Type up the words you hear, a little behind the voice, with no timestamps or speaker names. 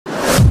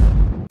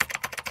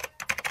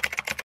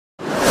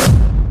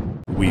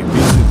We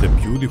visit the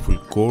beautiful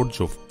gorge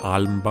of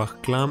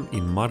Almbachklamm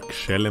in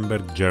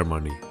Markschellenberg,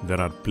 Germany. There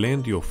are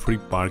plenty of free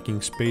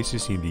parking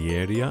spaces in the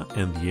area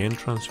and the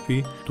entrance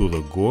fee to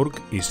the Gorge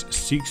is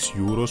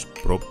 €6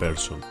 per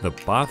person. The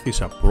path is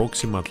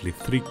approximately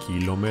 3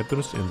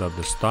 kilometers and at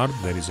the start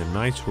there is a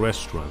nice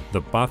restaurant.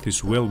 The path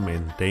is well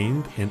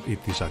maintained and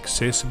it is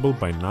accessible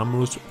by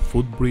numerous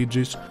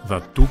footbridges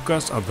that took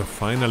us at the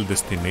final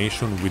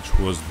destination, which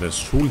was the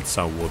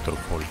Sulza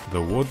waterfall.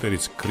 The water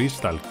is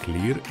crystal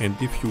clear and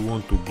if you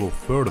want to go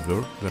further,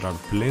 there are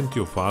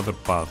plenty of other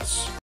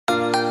paths.